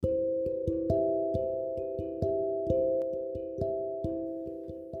Hello,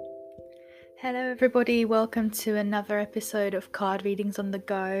 everybody. Welcome to another episode of Card Readings on the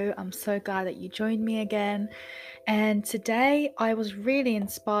Go. I'm so glad that you joined me again. And today I was really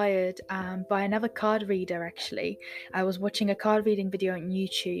inspired by another card reader, actually. I was watching a card reading video on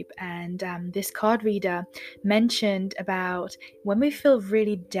YouTube, and this card reader mentioned about when we feel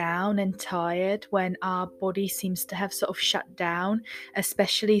really down and tired, when our body seems to have sort of shut down,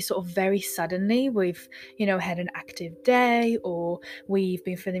 especially sort of very suddenly. We've, had an active day, or we've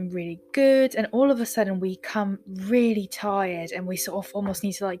been feeling really good, and all of a sudden we come really tired and we sort of almost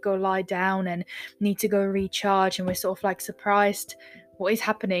need to like go lie down and need to go recharge, and we're sort of like surprised, what is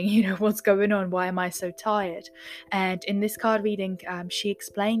happening, what's going on, why am I so tired? And in this card reading, she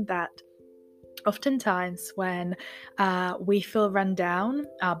explained that oftentimes when we feel run down,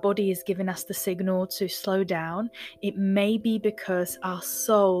 our body is giving us the signal to slow down. It may be because our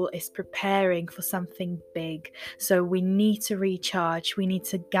soul is preparing for something big. So we need to recharge. We need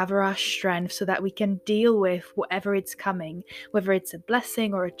to gather our strength so that we can deal with whatever it's coming, whether it's a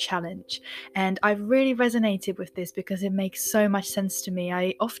blessing or a challenge. And I really resonated with this because it makes so much sense to me.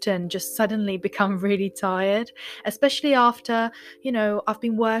 I often just suddenly become really tired, especially after, I've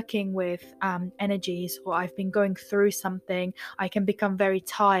been working with energies, or I've been going through something. I can become very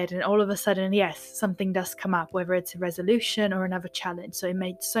tired, and all of a sudden, yes, something does come up, whether it's a resolution or another challenge. So it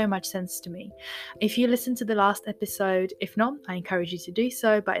made so much sense to me. If you listened to the last episode, if not, I encourage you to do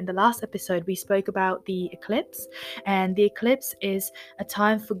so. But in the last episode, we spoke about the eclipse, and the eclipse is a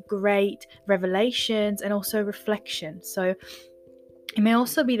time for great revelations and also reflection. So it may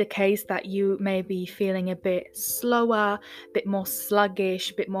also be the case that you may be feeling a bit slower, a bit more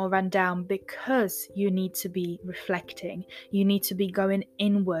sluggish, a bit more run down, because you need to be reflecting. You need to be going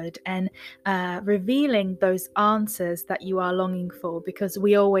inward and revealing those answers that you are longing for, because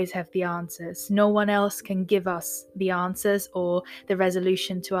we always have the answers. No one else can give us the answers or the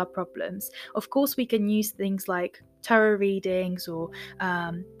resolution to our problems. Of course, we can use things like tarot readings or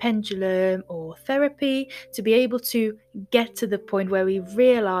pendulum or therapy to be able to get to the point where we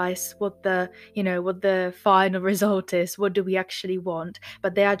realize what the final result is. What do we actually want?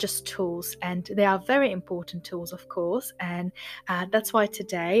 But they are just tools, and they are very important tools, of course. And that's why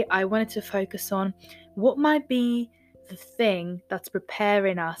today I wanted to focus on what might be the thing that's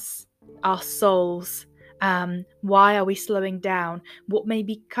preparing us, our souls. Why are we slowing down? What may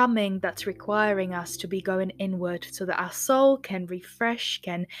be coming that's requiring us to be going inward so that our soul can refresh,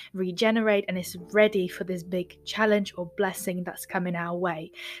 can regenerate, and is ready for this big challenge or blessing that's coming our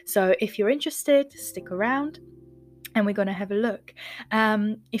way. So if you're interested, stick around and we're going to have a look.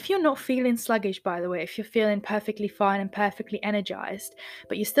 If you're not feeling sluggish, by the way, if you're feeling perfectly fine and perfectly energized,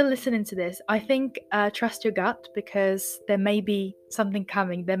 but you're still listening to this, I think trust your gut, because there may be something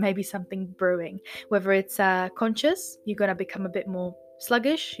coming, there may be something brewing. Whether it's conscious, you're going to become a bit more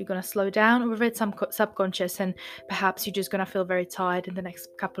sluggish, you're going to slow down, or whether it's subconscious, and perhaps you're just going to feel very tired in the next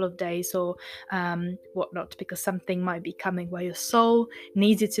couple of days or whatnot, because something might be coming where your soul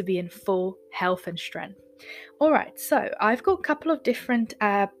needs you to be in full health and strength. All right, so I've got a couple of different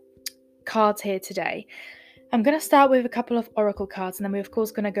cards here today. I'm going to start with a couple of oracle cards, and then we're of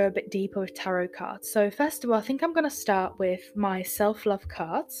course going to go a bit deeper with tarot cards. So first of all, I think I'm going to start with my self-love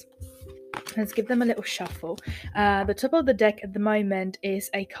cards. Let's give them a little shuffle. The top of the deck at the moment is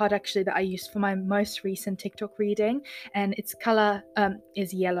a card actually that I used for my most recent TikTok reading, and its color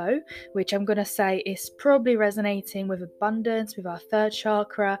is yellow, which I'm going to say is probably resonating with abundance, with our third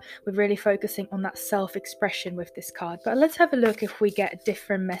chakra. We're really focusing on that self-expression with this card. But let's have a look if we get a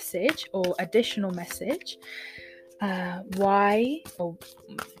different message or additional message. Why, or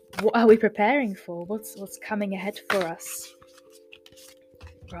what are we preparing for? What's coming ahead for us?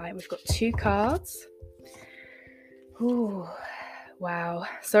 Right, we've got two cards. Ooh, wow.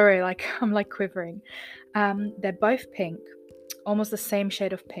 Sorry, I'm quivering. They're both pink, almost the same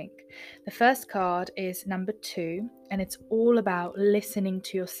shade of pink. The first card is number 2, and it's all about listening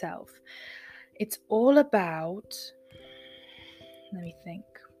to yourself. It's all about, let me think,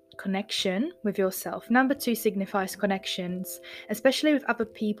 connection with yourself. Number 2 signifies connections, especially with other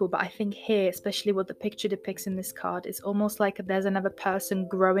people, but I think here, especially what the picture depicts in this card, is almost like there's another person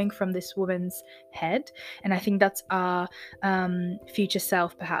growing from this woman's head, and I think that's our future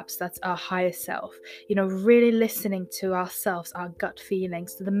self, perhaps that's our higher self, really listening to ourselves, our gut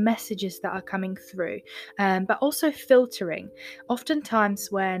feelings, to the messages that are coming through, but also filtering. Oftentimes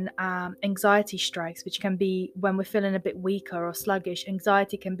when anxiety strikes, which can be when we're feeling a bit weaker or sluggish,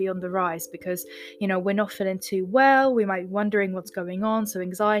 anxiety can be on the rise because, we're not feeling too well. We might be wondering what's going on. So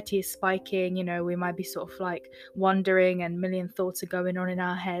anxiety is spiking, we might be sort of like wondering and a million thoughts are going on in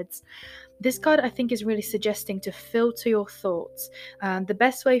our heads. This card, I think, is really suggesting to filter your thoughts. The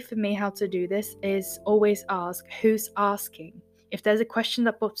best way for me how to do this is always ask, who's asking? If there's a question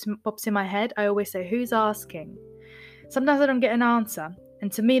that pops in my head, I always say, who's asking? Sometimes I don't get an answer.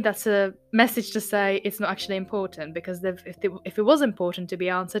 And to me, that's a message to say it's not actually important, because if it was important to be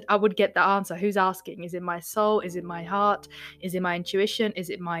answered, I would get the answer. Who's asking? Is it my soul? Is it my heart? Is it my intuition? Is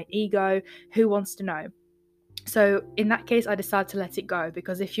it my ego? Who wants to know? So in that case, I decided to let it go,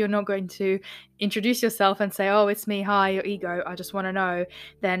 because if you're not going to introduce yourself and say, oh, it's me, hi, your ego, I just want to know,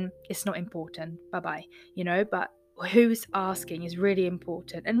 then it's not important. Bye-bye. But who's asking is really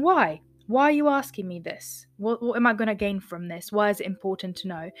important. And why? Why are you asking me this? What am I going to gain from this? Why is it important to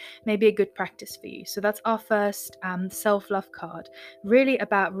know? Maybe a good practice for you. So that's our first self-love card, really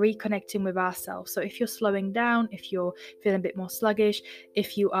about reconnecting with ourselves. So if you're slowing down, if you're feeling a bit more sluggish,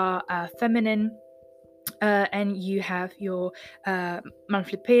 if you are feminine, and you have your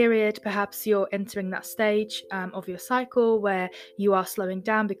monthly period, perhaps you're entering that stage of your cycle where you are slowing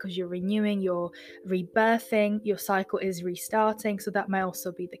down because you're renewing, you're rebirthing, your cycle is restarting. So that may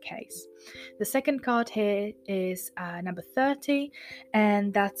also be the case. The second card here is number 30,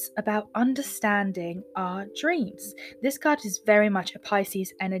 and that's about understanding our dreams. This card is very much a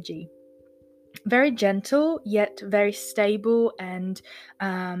Pisces energy. Very gentle, yet very stable and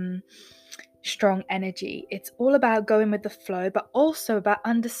strong energy. It's all about going with the flow, but also about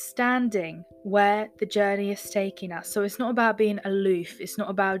understanding where the journey is taking us. So it's not about being aloof. It's not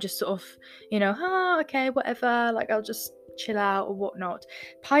about just sort of, okay, whatever, like I'll just chill out or whatnot.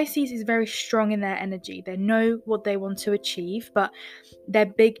 Pisces is very strong in their energy. They know what they want to achieve, but their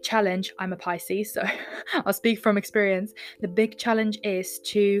big challenge, I'm a Pisces, so I'll speak from experience. The big challenge is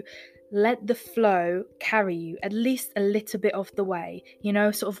to let the flow carry you at least a little bit of the way,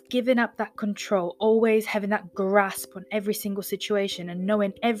 sort of giving up that control, always having that grasp on every single situation and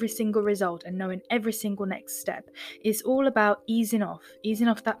knowing every single result and knowing every single next step. It's all about easing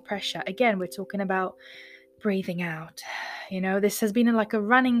off that pressure. Again, we're talking about breathing out. This has been like a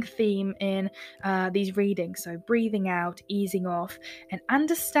running theme in these readings. So breathing out, easing off, and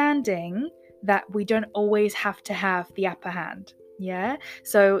understanding that we don't always have to have the upper hand. Yeah,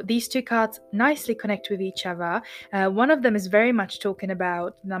 so these two cards nicely connect with each other. One of them is very much talking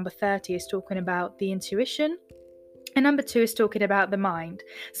about, number 30 is talking about the intuition, and number 2 is talking about the mind.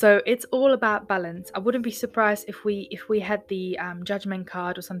 So it's all about balance. I wouldn't be surprised if we had the judgment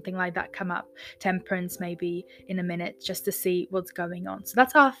card or something like that come up, temperance maybe in a minute, just to see what's going on. So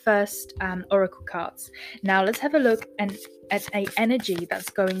that's our first oracle cards. Now let's have a look at a energy that's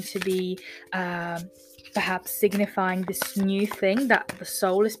going to be perhaps signifying this new thing that the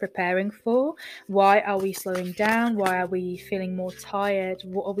soul is preparing for. Why are we slowing down? Why are we feeling more tired?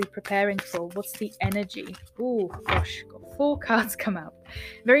 What are we preparing for? What's the energy? Oh gosh, got 4 cards come out.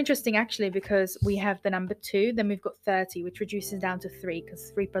 Very interesting actually, because we have the number 2, then we've got 30, which reduces down to 3,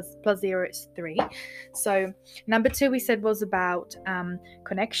 because 3 plus 0 is 3. So number 2 we said was about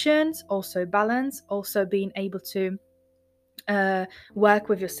connections, also balance, also being able to work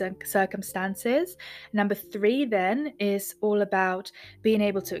with your circumstances. Number 3 then is all about being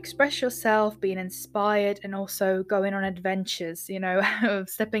able to express yourself, being inspired, and also going on adventures,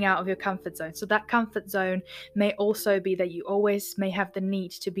 stepping out of your comfort zone. So that comfort zone may also be that you always may have the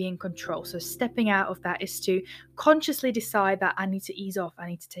need to be in control. So stepping out of that is to consciously decide that I need to ease off, I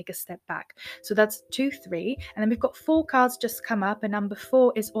need to take a step back. So that's 2, 3, and then we've got 4 cards just come up, and number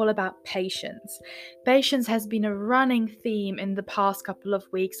 4 is all about patience. Patience has been a running theme in the past couple of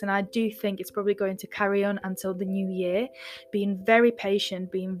weeks, and I do think it's probably going to carry on until the new year. Being very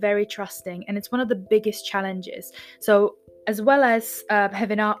patient, being very trusting, and it's one of the biggest challenges. So as well as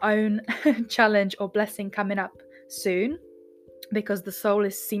having our own challenge or blessing coming up soon, because the soul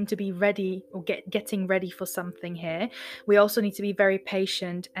seem to be ready or getting ready for something here, we also need to be very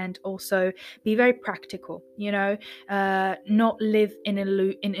patient and also be very practical, not live in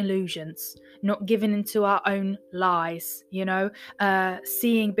illusions, not giving into our own lies,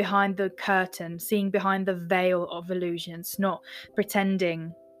 seeing behind the curtain, seeing behind the veil of illusions, not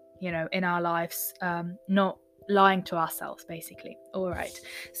pretending, in our lives, not lying to ourselves, basically. All right,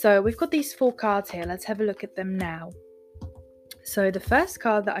 so we've got these 4 cards here. Let's have a look at them now. So the first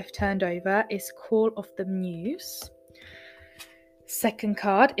card that I've turned over is Call of the Muse. Second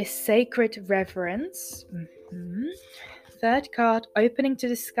card is Sacred Reverence. Third card, Opening to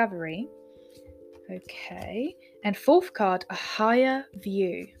Discovery. Okay. And fourth card, A Higher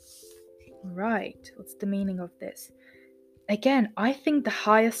View. Right. What's the meaning of this? again, I think the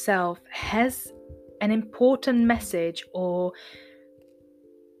higher self has an important message or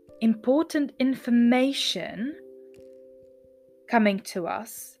important information coming to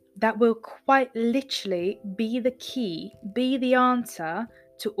us that will quite literally be the key, be the answer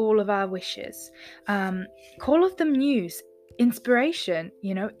to all of our wishes. Call of them muse, inspiration,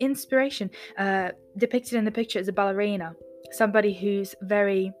 inspiration. Depicted in the picture as a ballerina, somebody who's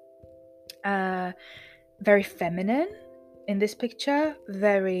very, very feminine in this picture,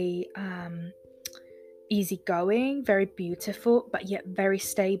 very easygoing, very beautiful, but yet very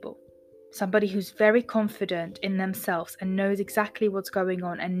stable. Somebody who's very confident in themselves and knows exactly what's going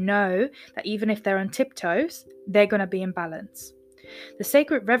on and know that even if they're on tiptoes, they're going to be in balance. The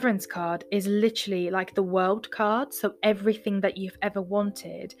Sacred Reverence card is literally like the world card, so everything that you've ever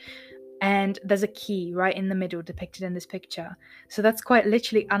wanted. And there's a key right in the middle depicted in this picture. So that's quite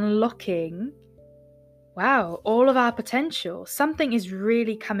literally unlocking, wow, all of our potential. Something is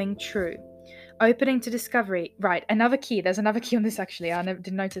really coming true. Opening to discovery. Right, another key. There's another key on this actually. I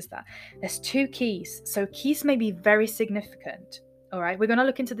didn't notice that. There's 2 keys. So keys may be very significant. All right, we're going to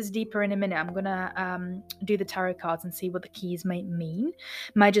look into this deeper in a minute. I'm going to do the tarot cards and see what the keys might mean.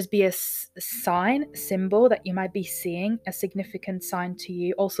 Might just be a sign, a symbol that you might be seeing, a significant sign to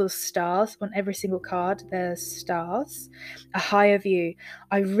you. Also stars on every single card. There's stars. A higher view.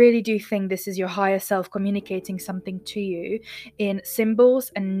 I really do think this is your higher self communicating something to you in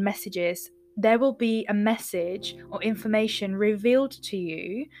symbols and messages. There will be a message or information revealed to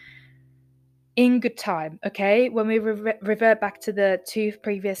you in good time, okay? When we revert back to the 2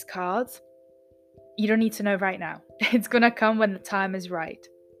 previous cards, you don't need to know right now. It's gonna come when the time is right.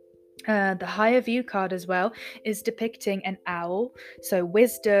 The higher view card as well is depicting an owl. So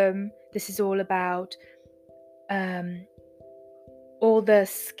wisdom, this is all about all the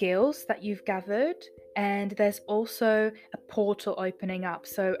skills that you've gathered, and there's also a portal opening up.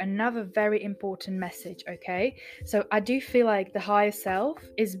 So another very important message, okay? So I do feel like the higher self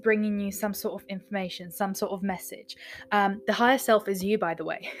is bringing you some sort of information, some sort of message. The higher self is you, by the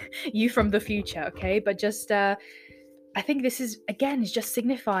way, you from the future, okay? But just I think this is, again, is just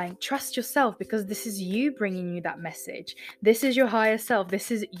signifying trust yourself, because this is you bringing you that message. This is your higher self. This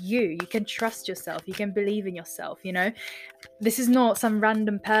is you. You can trust yourself. You can believe in yourself, This is not some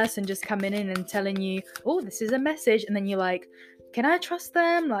random person just coming in and telling you, oh, this is a message. And then you're like, can I trust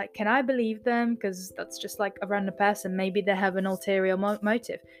them? Like, can I believe them? Because that's just like a random person. Maybe they have an ulterior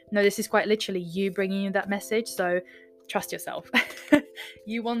motive. No, this is quite literally you bringing you that message. So trust yourself.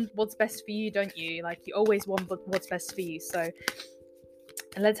 You want what's best for you, don't you? Like, you always want what's best for you. So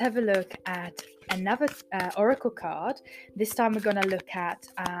let's have a look at another oracle card. This time we're going to look at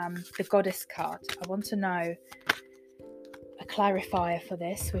the goddess card. I want to know a clarifier for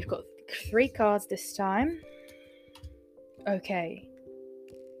this. We've got 3 cards this time. Okay.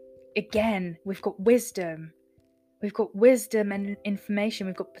 Again, we've got wisdom. We've got wisdom and information.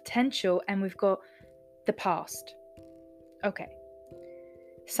 We've got potential, and we've got the past. Okay.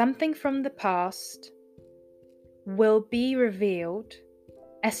 Something from the past will be revealed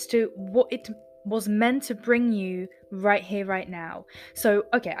as to what it was meant to bring you right here, right now. So,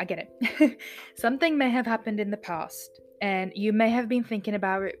 okay, I get it. Something may have happened in the past, and you may have been thinking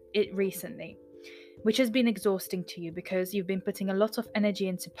about it recently, which has been exhausting to you because you've been putting a lot of energy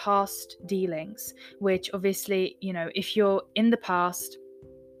into past dealings, which obviously, if you're in the past,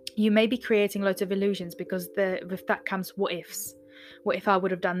 you may be creating loads of illusions, because with that comes what ifs. What if I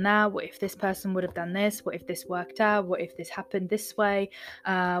would have done that? What if this person would have done this? What if this worked out? What if this happened this way?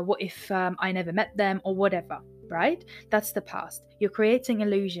 What if I never met them, or whatever, right? That's the past. You're creating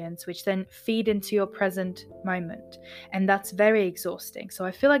illusions which then feed into your present moment. And that's very exhausting. So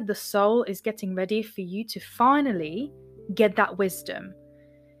I feel like the soul is getting ready for you to finally get that wisdom.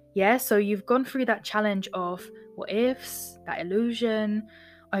 Yeah, so you've gone through that challenge of what ifs, that illusion,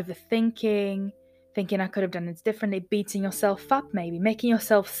 overthinking, thinking I could have done this differently, beating yourself up, maybe making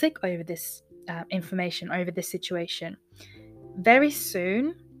yourself sick over this information, over this situation. Very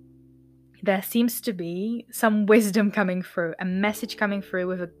soon, there seems to be some wisdom coming through, a message coming through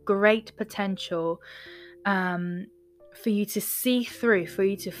with a great potential for you to see through, for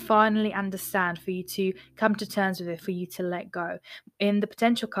you to finally understand, for you to come to terms with it, for you to let go. In the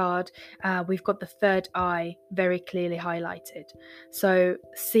potential card, we've got the 3rd eye very clearly highlighted. So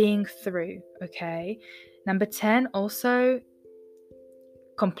seeing through, okay? Number 10, also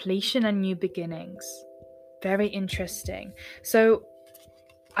completion and new beginnings. Very interesting. So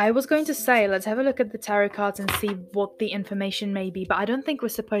I was going to say, let's have a look at the tarot cards and see what the information may be, but I don't think we're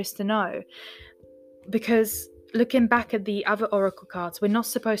supposed to know, because looking back at the other oracle cards, we're not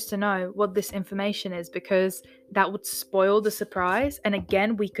supposed to know what this information is, because that would spoil the surprise. And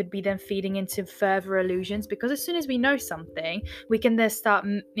again, we could be then feeding into further illusions, because as soon as we know something, we can then start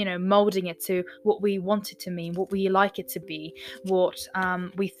molding it to what we want it to mean, what we like it to be, what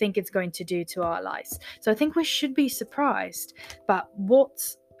we think it's going to do to our lives. So I think we should be surprised. But what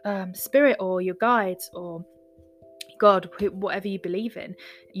spirit or your guides or God, whatever you believe in,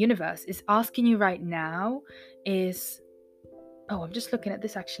 universe is asking you right now is, oh, I'm just looking at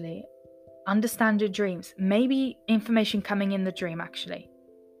this actually. Understand your dreams. Maybe information coming in the dream actually.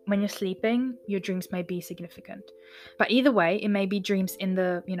 When you're sleeping, your dreams may be significant. But either way, it may be dreams in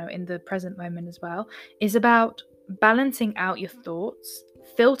the, in the present moment as well. Is about balancing out your thoughts,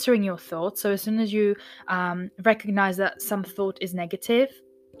 filtering your thoughts. So as soon as you recognize that some thought is negative,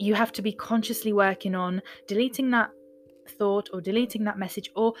 you have to be consciously working on deleting that thought or deleting that message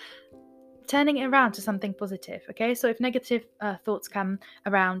or turning it around to something positive. Okay, so if negative thoughts come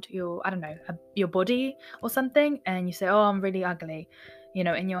around your, I don't know, your body or something, and you say, oh, I'm really ugly,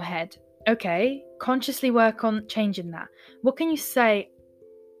 in your head, okay, consciously work on changing that. What can you say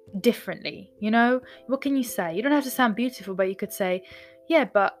differently? What can you say? You don't have to sound beautiful, but you could say, yeah,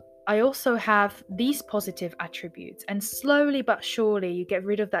 but I also have these positive attributes. And slowly but surely you get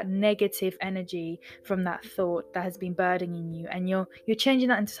rid of that negative energy from that thought that has been burdening you, and you're changing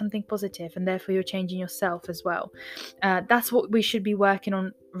that into something positive, and therefore you're changing yourself as well. That's what we should be working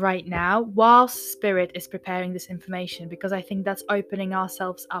on right now, whilst spirit is preparing this information, because I think that's opening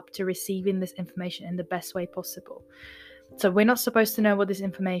ourselves up to receiving this information in the best way possible. So we're not supposed to know what this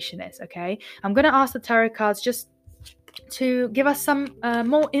information is, okay? I'm going to ask the tarot cards just to give us some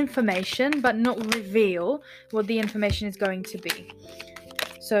more information, but not reveal what the information is going to be.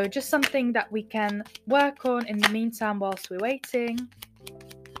 So just something that we can work on in the meantime whilst we're waiting.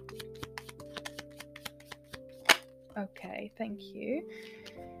 Okay, thank you.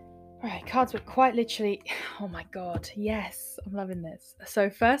 All right, cards were quite literally, oh my God, yes, I'm loving this. So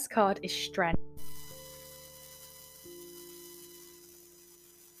first card is strength.